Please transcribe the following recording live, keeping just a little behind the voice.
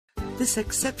This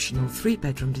exceptional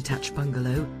 3-bedroom detached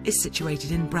bungalow is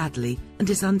situated in Bradley and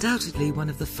is undoubtedly one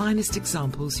of the finest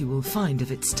examples you will find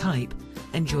of its type,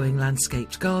 enjoying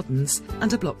landscaped gardens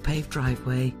and a block-paved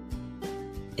driveway.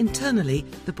 Internally,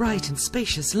 the bright and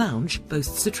spacious lounge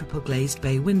boasts a triple glazed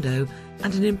bay window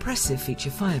and an impressive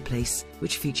feature fireplace,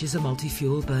 which features a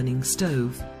multi-fuel burning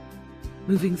stove.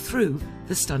 Moving through,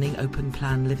 the stunning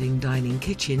open-plan living dining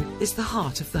kitchen is the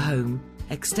heart of the home,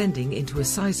 extending into a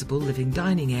sizable living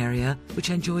dining area which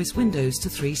enjoys windows to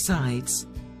 3 sides.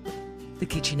 The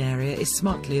kitchen area is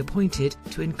smartly appointed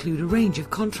to include a range of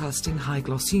contrasting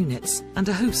high-gloss units and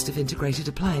a host of integrated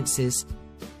appliances,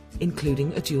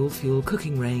 including a dual-fuel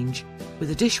cooking range,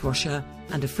 with a dishwasher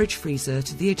and a fridge-freezer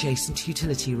to the adjacent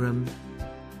utility room.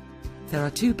 There are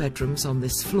 2 bedrooms on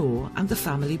this floor and the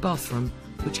family bathroom,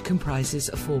 which comprises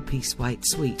a 4-piece white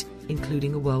suite,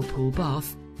 including a whirlpool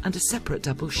bath and a separate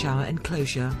double shower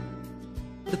enclosure.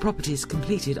 The property is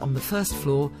completed on the first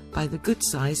floor by the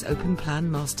good-size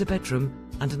open-plan master bedroom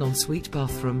and an ensuite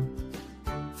bathroom.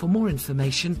 For more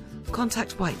information,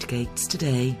 contact Whitegates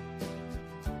today.